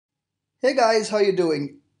Hey guys, how you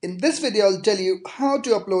doing? In this video, I'll tell you how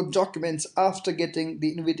to upload documents after getting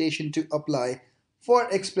the invitation to apply for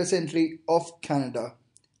Express Entry of Canada.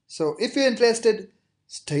 So if you're interested,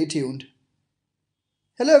 stay tuned.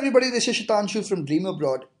 Hello everybody, this is Shitanshu from Dream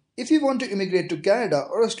Abroad. If you want to immigrate to Canada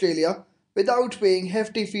or Australia without paying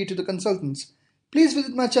hefty fee to the consultants, please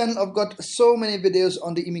visit my channel. I've got so many videos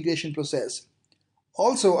on the immigration process.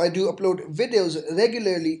 Also, I do upload videos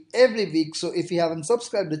regularly every week, so if you haven't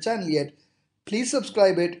subscribed the channel yet, please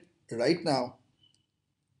subscribe it right now.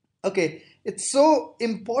 Okay, it's so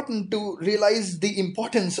important to realize the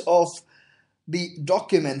importance of the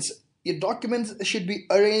documents. Your documents should be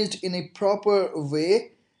arranged in a proper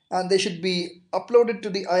way and they should be uploaded to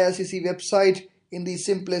the IRCC website in the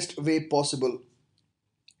simplest way possible.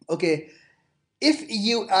 Okay, if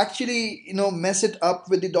you actually mess it up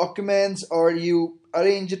with the documents or you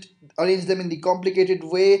arrange them in the complicated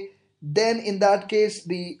way, then in that case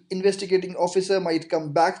the investigating officer might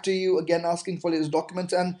come back to you again asking for his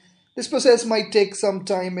documents, and this process might take some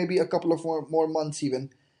time, maybe a couple of more months even.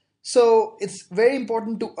 So it's very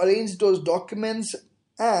important to arrange those documents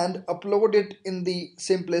and upload it in the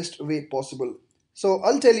simplest way possible. So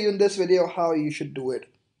I'll tell you in this video how you should do it.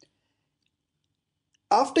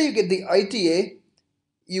 After you get the ITA,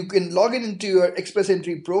 you can log in into your Express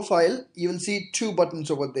Entry profile. You will see two buttons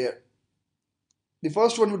over there. The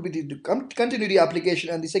first one would be to continue the application,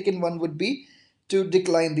 and the second one would be to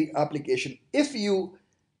decline the application. If you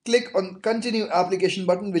click on continue application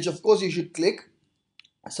button, which of course you should click,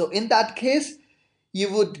 so in that case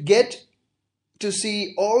you would get to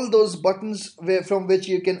see all those buttons from which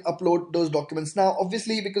you can upload those documents. Now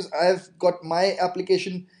obviously, because I've got my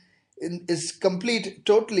application is complete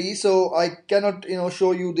totally, so I cannot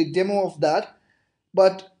show you the demo of that,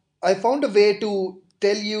 but I found a way to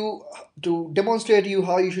tell you, to demonstrate you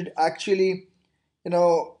how you should actually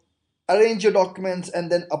arrange your documents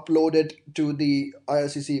and then upload it to the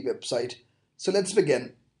IRCC website. So let's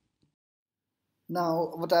begin.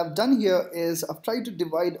 Now what I've done here is I've tried to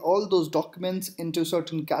divide all those documents into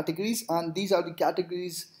certain categories, and these are the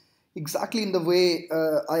categories exactly in the way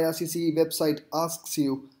IRCC website asks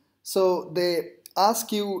you. So they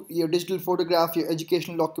ask you your digital photograph, your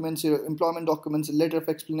educational documents, your employment documents, a letter of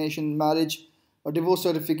explanation, marriage, a divorce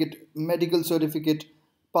certificate, medical certificate,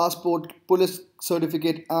 passport, police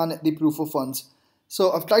certificate, and the proof of funds.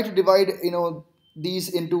 So I've tried to divide these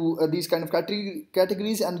into these kind of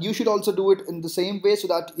categories, and you should also do it in the same way so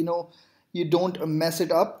that you don't mess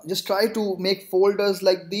it up. Just try to make folders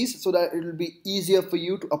like these so that it will be easier for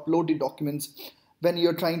you to upload the documents when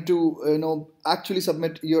you're trying to actually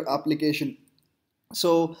submit your application.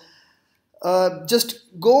 So just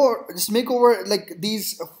make over like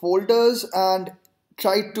these folders and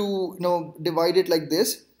try to divide it like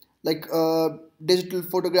this, like digital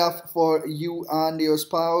photograph for you and your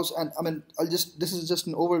spouse. And I mean, this is just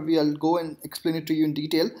an overview. I'll go and explain it to you in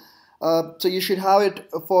detail. So you should have it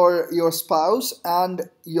for your spouse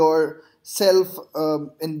and yourself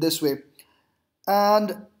in this way.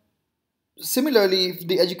 And similarly,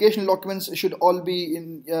 the educational documents should all be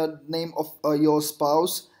in name of your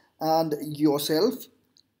spouse and yourself.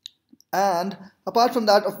 And apart from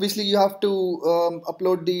that, obviously you have to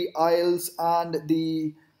upload the IELTS and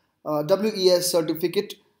the WES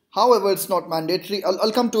certificate. However, it's not mandatory.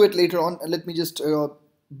 I'll come to it later on. Let me just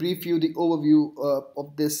brief you the overview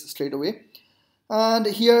of this straight away. And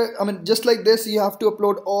here, I mean, just like this, you have to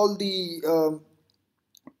upload all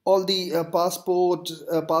the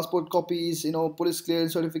passport copies, police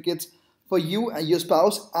clearance certificates for you and your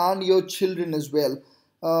spouse and your children as well.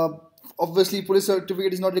 Obviously, police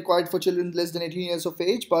certificate is not required for children less than 18 years of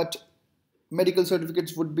age, but medical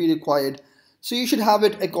certificates would be required. So you should have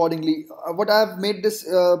it accordingly. What I've made this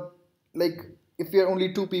like, if you're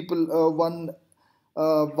only two people, one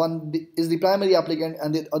is the primary applicant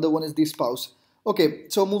and the other one is the spouse. Okay,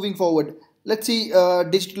 so moving forward, let's see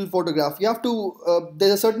digital photograph. You have to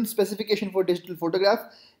there's a certain specification for digital photograph.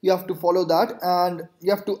 You have to follow that, and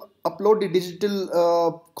you have to upload the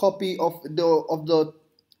digital copy of your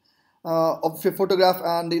photograph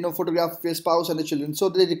and photograph of your spouse and the children. So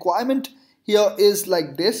the requirement here is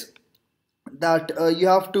like this, that you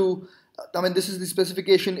have to, I mean, this is the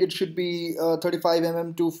specification. It should be 35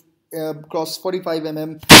 mm to cross 45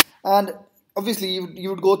 mm, and obviously you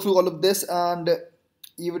would go through all of this, and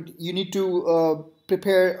you need to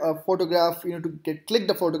prepare a photograph, to click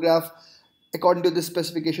the photograph according to this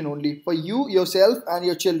specification only for you, yourself, and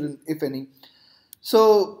your children, if any.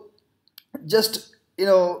 So just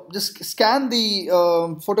scan the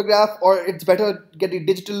photograph, or it's better get a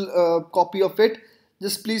digital copy of it.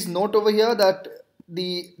 Just please note over here that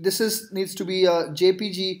this needs to be a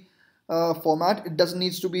JPG format. It doesn't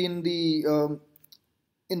needs to be in the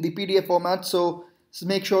PDF format. So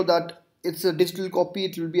make sure that it's a digital copy.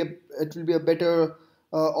 It will be a better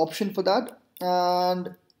option for that.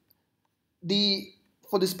 And the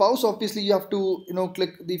for the spouse, obviously you have to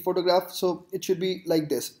click the photograph. So it should be like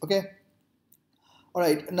this. Okay. All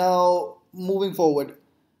right. Now moving forward.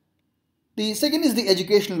 The second is the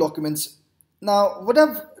educational documents. Now,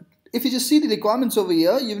 if you just see the requirements over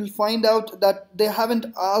here, you will find out that they haven't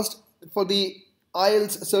asked for the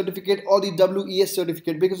IELTS certificate or the WES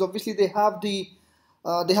certificate, because obviously they have the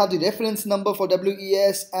reference number for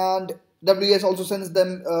WES, and WES also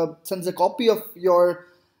sends a copy of your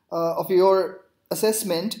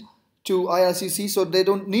assessment to IRCC, so they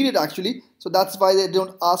don't need it actually. So that's why they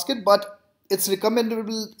don't ask it, but it's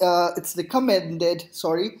recommendable. It's recommended.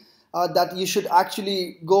 Sorry, that you should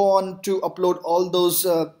actually go on to upload all those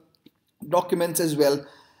documents as well.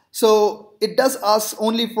 So it does ask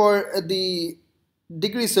only for the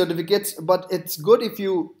degree certificates, but it's good if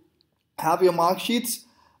you have your mark sheets.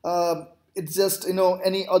 It's just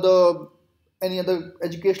any other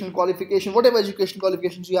educational qualification, whatever educational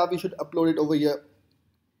qualifications you have, you should upload it over here.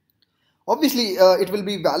 Obviously, it will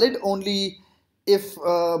be valid only if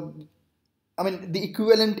the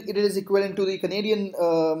equivalent. It is equivalent to the Canadian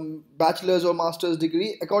bachelor's or master's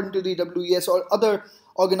degree according to the WES or other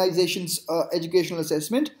organizations' educational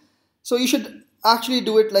assessment. So you should actually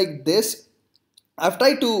do it like this. I've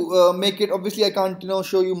tried to make it. Obviously, I can't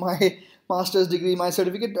show you my master's degree, my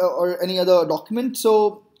certificate, or any other document.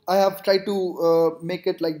 So I have tried to make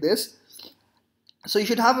it like this. So you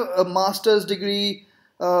should have a master's degree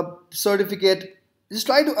certificate. Just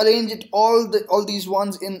try to arrange it all these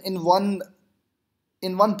ones in one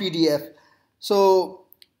PDF. So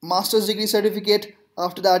master's degree certificate.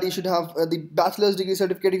 After that, you should have the bachelor's degree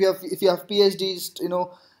certificate. If you have PhDs,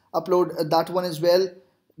 upload that one as well.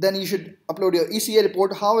 Then you should upload your ECA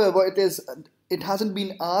report. However, it hasn't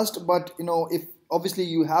been asked, but if obviously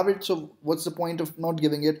you have it, so what's the point of not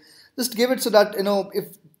giving it? Just give it so that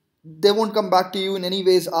if they won't come back to you in any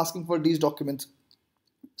ways asking for these documents.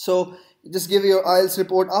 So just give your IELTS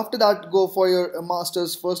report. After that, go for your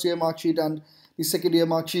master's first year mark sheet and the second year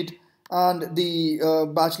mark sheet, and the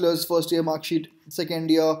bachelor's first year mark sheet, second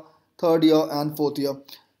year, third year, and fourth year.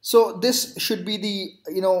 So this should be the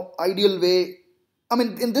ideal way. I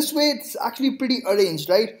mean, in this way, it's actually pretty arranged,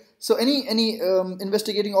 right? So any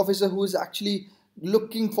investigating officer who is actually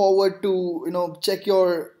looking forward to check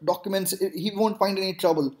your documents, he won't find any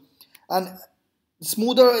trouble. And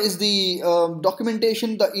smoother is the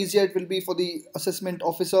documentation, the easier it will be for the assessment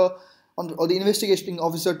officer or the investigating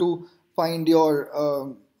officer to find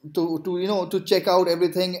your to check out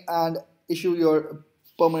everything and issue your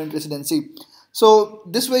permanent residency. So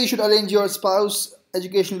this way you should arrange your spouse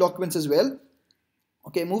education documents as well.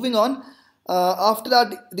 Okay, moving on. After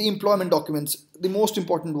that, the employment documents, the most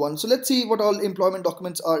important one. So let's see what all employment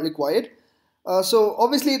documents are required. So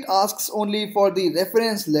obviously it asks only for the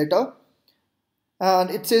reference letter, and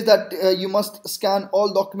it says that you must scan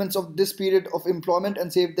all documents of this period of employment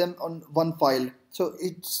and save them on one file. So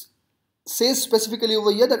it says specifically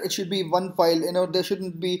over here that it should be one file. There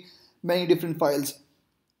shouldn't be many different files.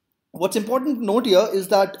 What's important to note here is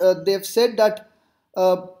that they've said that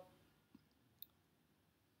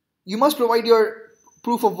you must provide your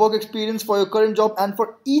proof of work experience for your current job and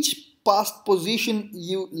for each past position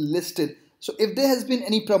you listed. So if there has been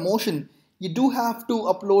any promotion, you do have to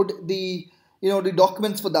upload the the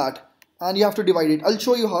documents for that, and you have to divide it. I'll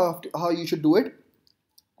show you how you should do it.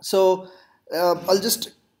 So I'll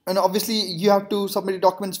just, and obviously you have to submit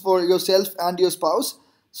documents for yourself and your spouse.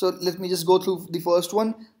 So let me just go through the first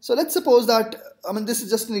one. So let's suppose that, this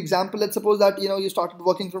is just an example. Let's suppose that you started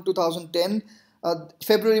working from 2010,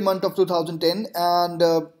 February month of 2010,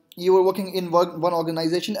 and you were working in one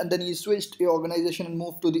organization, and then you switched your organization and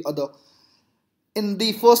moved to the other. In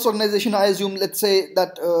the first organization, I assume, let's say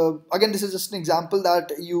that again, this is just an example,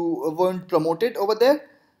 that you weren't promoted over there.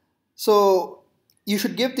 So you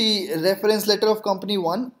should give the reference letter of company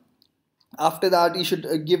one. After that, you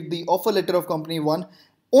should give the offer letter of company one.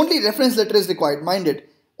 Only reference letter is required, mind it.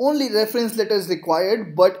 Only reference letter is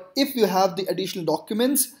required, but if you have the additional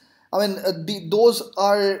documents, those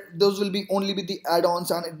will be only with the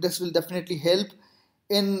add-ons, and this will definitely help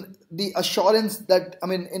in the assurance that,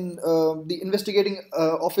 in the investigating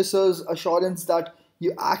officer's assurance that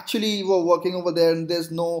you actually were working over there and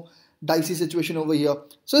there's no dicey situation over here.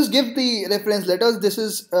 So just give the reference letters. This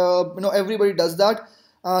is, everybody does that,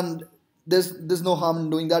 and there's no harm in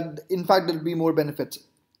doing that. In fact, there'll be more benefits.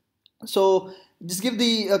 So just give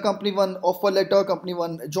the company one offer letter, company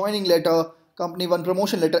one joining letter, company one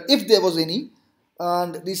promotion letter, if there was any.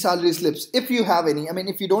 and the salary slips if you have any. I mean,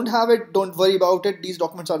 if you don't have it, don't worry about it. These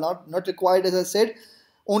documents are not required, as I said.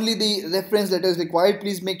 Only the reference letter is required.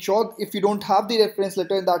 Please make sure if you don't have the reference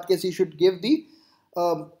letter, in that case you should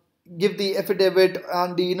um, give the affidavit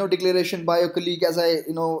and the declaration by your colleague, as I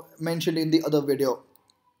mentioned in the other video.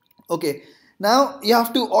 Okay, now you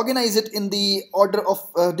have to organize it in the order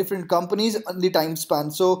of different companies and the time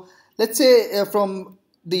span. So let's say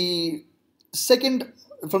the second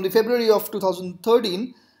from the February of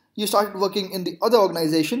 2013, you started working in the other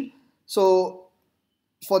organization. So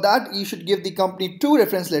for that, you should give the company two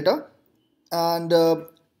reference letter and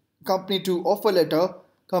company to offer letter,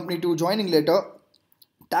 company to joining letter,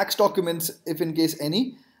 tax documents if in case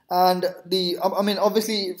any, and the I mean,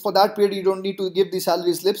 obviously for that period you don't need to give the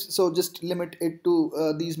salary slips, so just limit it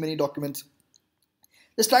to these many documents.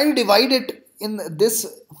 Just try to divide it in this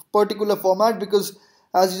particular format, because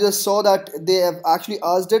as you just saw that they have actually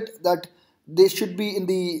asked it that they should be in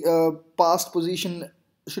the past position,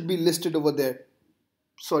 should be listed over there.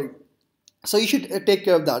 Sorry, so you should take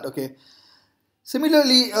care of that. Okay,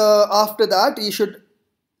 similarly, after that you should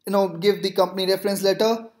give the company reference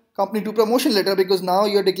letter, company to promotion letter, because now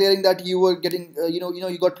you're declaring that you were getting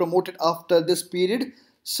you got promoted after this period.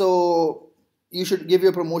 So you should give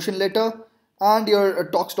your promotion letter and your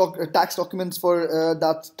tax documents for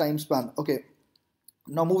that time span. Okay,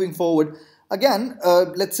 now moving forward, again,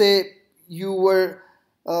 let's say you were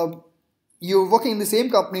you're working in the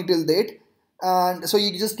same company till date, and so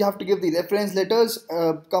you just have to give the reference letters,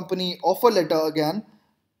 company offer letter again.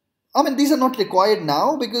 I mean, these are not required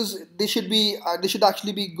now, because they should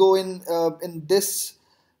actually be go in this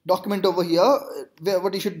document over here. Where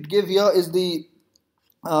what you should give here is the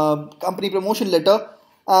company promotion letter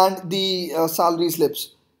and the salary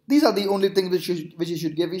slips. These are the only things which you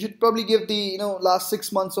should give. You should probably give the last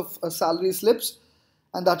 6 months of salary slips,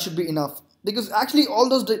 and that should be enough, because actually all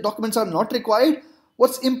those documents are not required.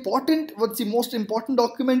 What's the most important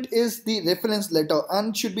document is the reference letter,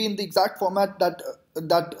 and should be in the exact format that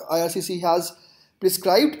IRCC has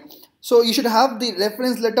prescribed. So you should have the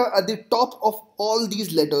reference letter at the top of all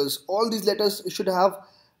these letters. All these letters should have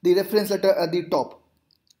the reference letter at the top,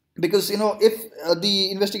 because if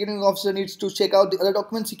the investigating officer needs to check out the other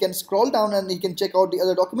documents, he can scroll down and he can check out the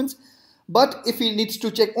other documents. But if he needs to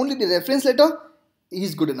check only the reference letter,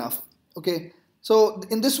 he's good enough. Okay, so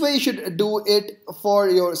in this way you should do it for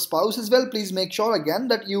your spouse as well. Please make sure again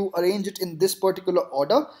that you arrange it in this particular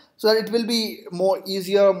order, so that it will be more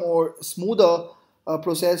easier, more smoother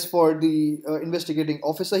process for the investigating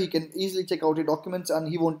officer. He can easily check out your documents and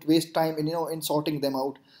he won't waste time in in sorting them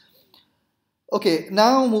out. Okay,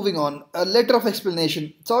 now moving on. A letter of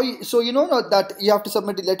explanation. So you know that you have to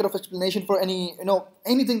submit a letter of explanation for any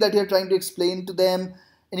anything that you're trying to explain to them,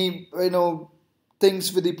 any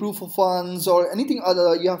things with the proof of funds or anything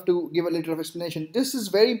other. You have to give a letter of explanation. This is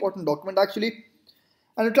very important document actually,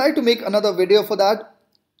 and I'll try to make another video for that,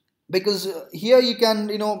 because here you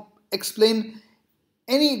can explain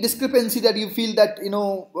any discrepancy that you feel that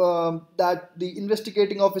that the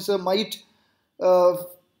investigating officer might uh,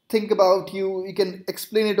 think about you. You can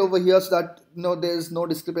explain it over here, so that there's no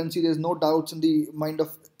discrepancy, there's no doubts in the mind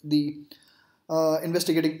of the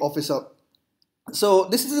investigating officer. So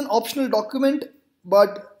this is an optional document,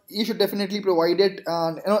 but you should definitely provide it,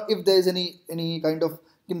 and if there is any kind of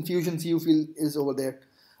confusions you feel is over there.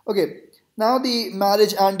 Okay, now the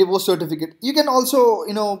marriage and divorce certificate. You can also,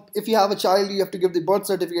 if you have a child, you have to give the birth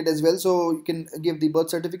certificate as well, so you can give the birth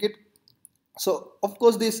certificate. So of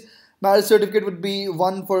course this marriage certificate would be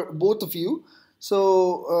one for both of you.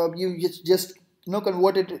 So you just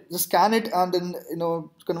convert it, just scan it, and then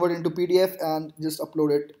convert it into PDF and just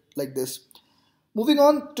upload it like this. Moving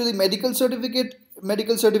on to the medical certificate.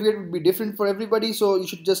 Medical certificate would be different for everybody, so you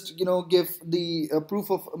should just give the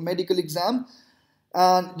proof of medical exam,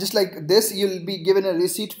 and just like this you'll be given a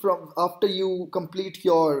receipt from after you complete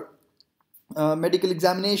your medical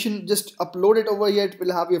examination. Just upload it over here. It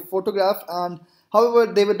will have your photograph, and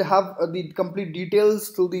however they would have the complete details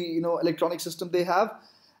through the electronic system they have,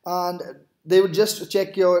 and they would just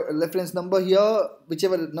check your reference number here,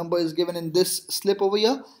 whichever number is given in this slip over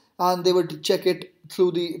here, and they would check it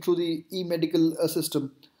through the e-medical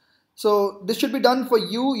system. So this should be done for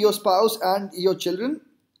you, your spouse, and your children.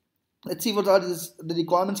 Let's see what are the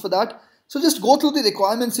requirements for that. So just go through the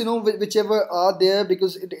requirements, whichever are there,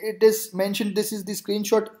 because it is mentioned. This is the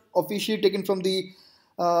screenshot officially taken from the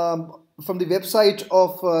website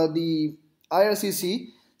of the IRCC,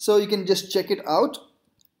 so you can just check it out.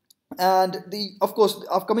 And of course,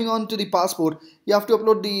 coming on to the passport, you have to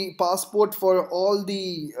upload the passport for all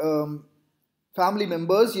the family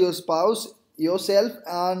members, your spouse, yourself,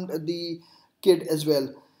 and the kid as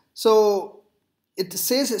well. So it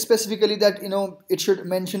says specifically that it should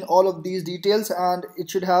mention all of these details, and it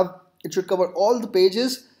should cover all the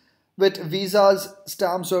pages with visas,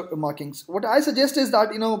 stamps, or markings. What I suggest is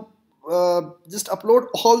that just upload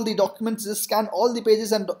all the documents, just scan all the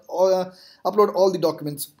pages and upload all the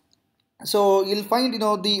documents. So you'll find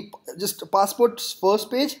the just passport's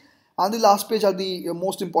first page and the last page are the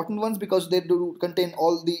most important ones, because they do contain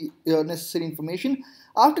all the necessary information.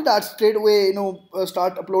 After that, straight away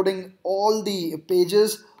start uploading all the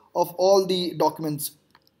pages of all the documents,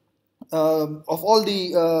 of all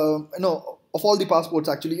the of all the passports.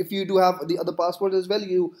 Actually, if you do have the other passports as well,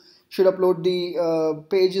 you should upload the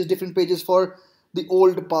pages, different pages for the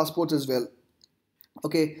old passports as well.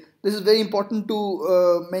 Okay, this is very important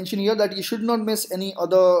to mention here, that you should not miss any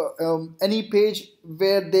other any page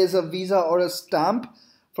where there's a visa or a stamp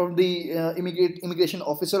from the immigration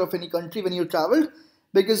officer of any country when you traveled,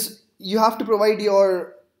 because you have to provide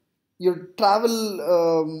your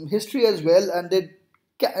travel history as well. And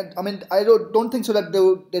I mean, I don't think so that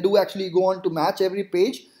they do actually go on to match every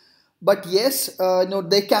page, but yes,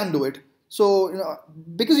 they can do it. So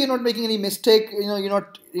because you're not making any mistake, you're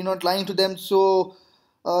not lying to them, so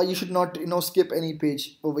you should not skip any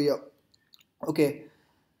page over here. Okay.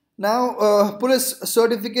 Now, police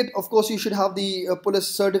certificate. Of course, you should have the police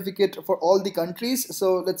certificate for all the countries.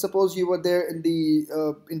 So let's suppose you were there in the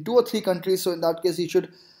in 2 or 3 countries. So in that case, you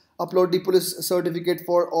should upload the police certificate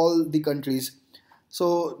for all the countries.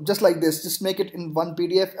 So just like this, just make it in one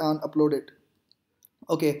PDF and upload it.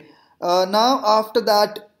 Okay. Now after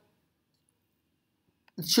that,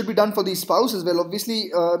 it should be done for the spouse as well.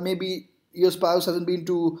 Obviously, maybe your spouse hasn't been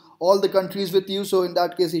to all the countries with you, so in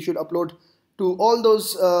that case, you should upload to all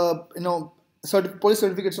those police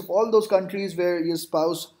certificates of all those countries where your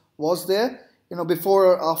spouse was there, before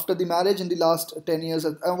or after the marriage in the last 10 years,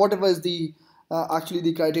 and whatever is the actually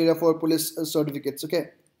the criteria for police certificates.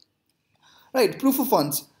 Okay. Right, proof of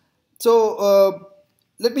funds. So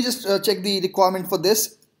let me just check the requirement for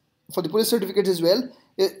this, for the police certificate as well.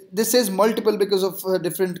 This says multiple because of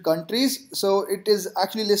different countries. So it is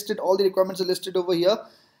actually listed, all the requirements are listed over here.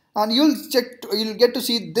 And you'll get to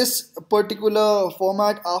see this particular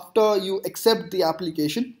format after you accept the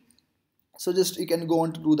application. So just you can go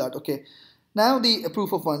on to do that. Okay. Now the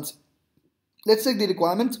proof of funds. Let's check the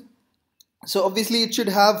requirements. So obviously it should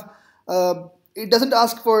have it doesn't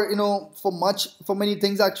ask for for many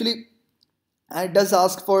things actually, and it does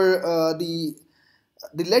ask for the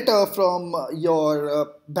letter from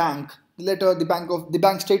your bank, the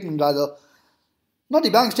bank statement rather, not the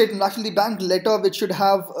bank statement, actually the bank letter, which should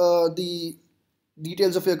have the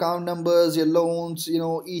details of your account numbers, your loans,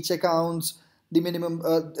 each accounts, the minimum,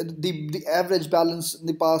 the average balance in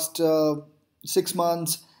the past 6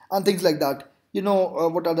 months, and things like that.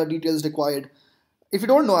 What are the details required. If you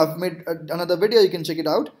don't know, I've made another video, you can check it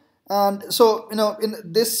out. And so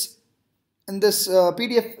in this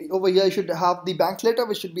PDF over here, you should have the bank letter,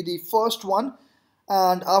 which should be the first one,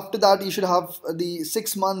 and after that you should have the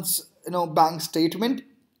 6 months bank statement.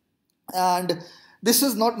 And this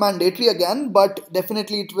is not mandatory again, but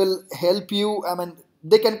definitely it will help you. I mean,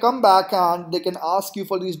 they can come back and they can ask you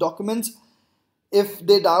for these documents if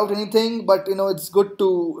they doubt anything, but it's good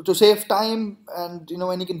to save time, and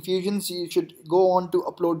any confusions, you should go on to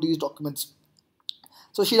upload these documents.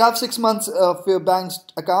 So she'll have 6 months of your bank's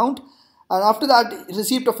account, and after that,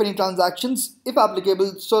 receipt of any transactions if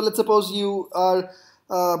applicable. So let's suppose you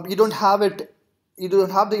don't have it, you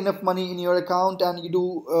don't have the enough money in your account, and you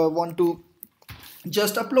do want to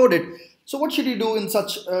just upload it. So what should you do in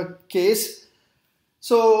such a case?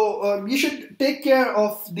 So you should take care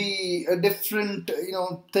of the different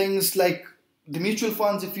things like the mutual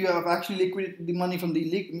funds. If you have actually liquidated the money from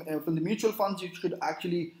the mutual funds, you should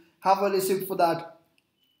actually have a receipt for that.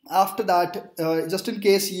 After that, just in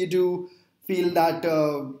case you do feel that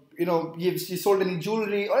you sold any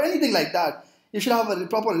jewelry or anything like that, you should have a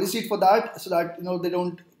proper receipt for that, so that they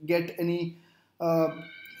don't get any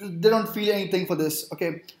they don't feel anything for this.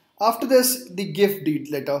 Okay. After this, the gift deed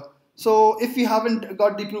letter. So if you haven't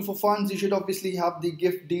got the proof of funds, you should obviously have the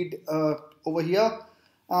gift deed over here,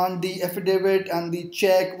 and the affidavit and the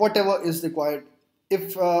check, whatever is required.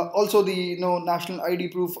 If also the national ID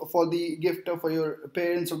proof for the gift for your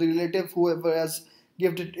parents or the relative, whoever has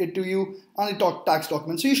gifted it to you, and the tax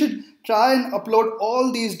documents. So you should try and upload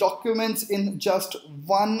all these documents in just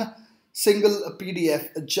one single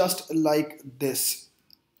PDF, just like this.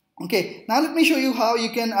 Okay, now let me show you how you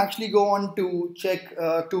can actually go on to check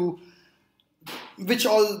to which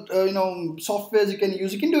all softwares you can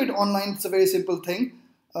use. You can do it online. It's a very simple thing.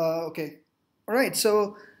 Okay, all right.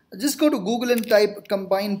 So Just go to Google and type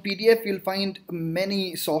combine PDF. You'll find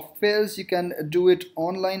many softwares. You can do it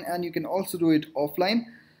online and you can also do it offline.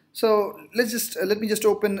 So let me just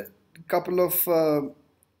open a couple of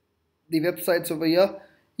the websites over here.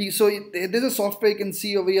 There's a software you can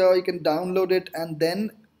see over here. You can download it, and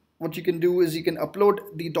then what you can do is you can upload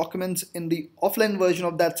the documents in the offline version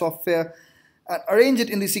of that software and arrange it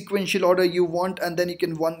in the sequential order you want, and then you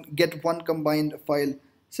can get one combined file.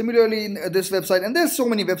 Similarly, in this website, and there's so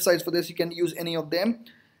many websites for this, you can use any of them.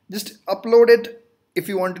 Just upload it. If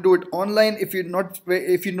you want to do it online, if you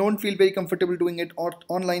don't feel very comfortable doing it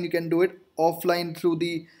online, you can do it offline through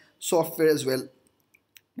the software as well.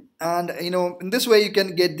 And in this way you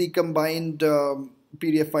can get the combined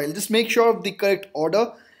PDF file. Just make sure of the correct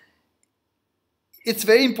order. It's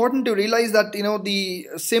very important to realize that the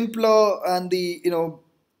simpler and the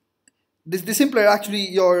simpler actually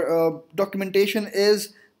your documentation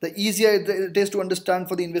is, the easier it is to understand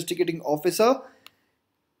for the investigating officer,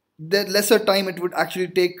 the lesser time it would actually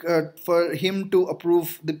take for him to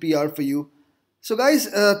approve the PR for you. So guys,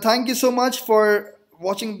 thank you so much for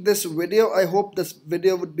watching this video. I hope this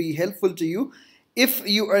video would be helpful to you. If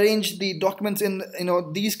you arrange the documents in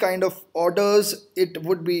these kind of orders, it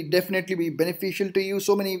would be definitely be beneficial to you.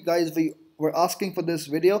 So many guys were asking for this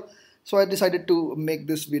video, so I decided to make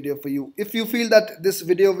this video for you. If you feel that this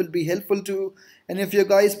video will be helpful to any of you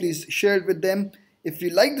guys, please share it with them. If you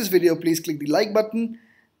like this video, please click the like button,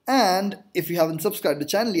 and if you haven't subscribed to the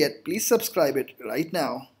channel yet, please subscribe it right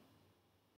now.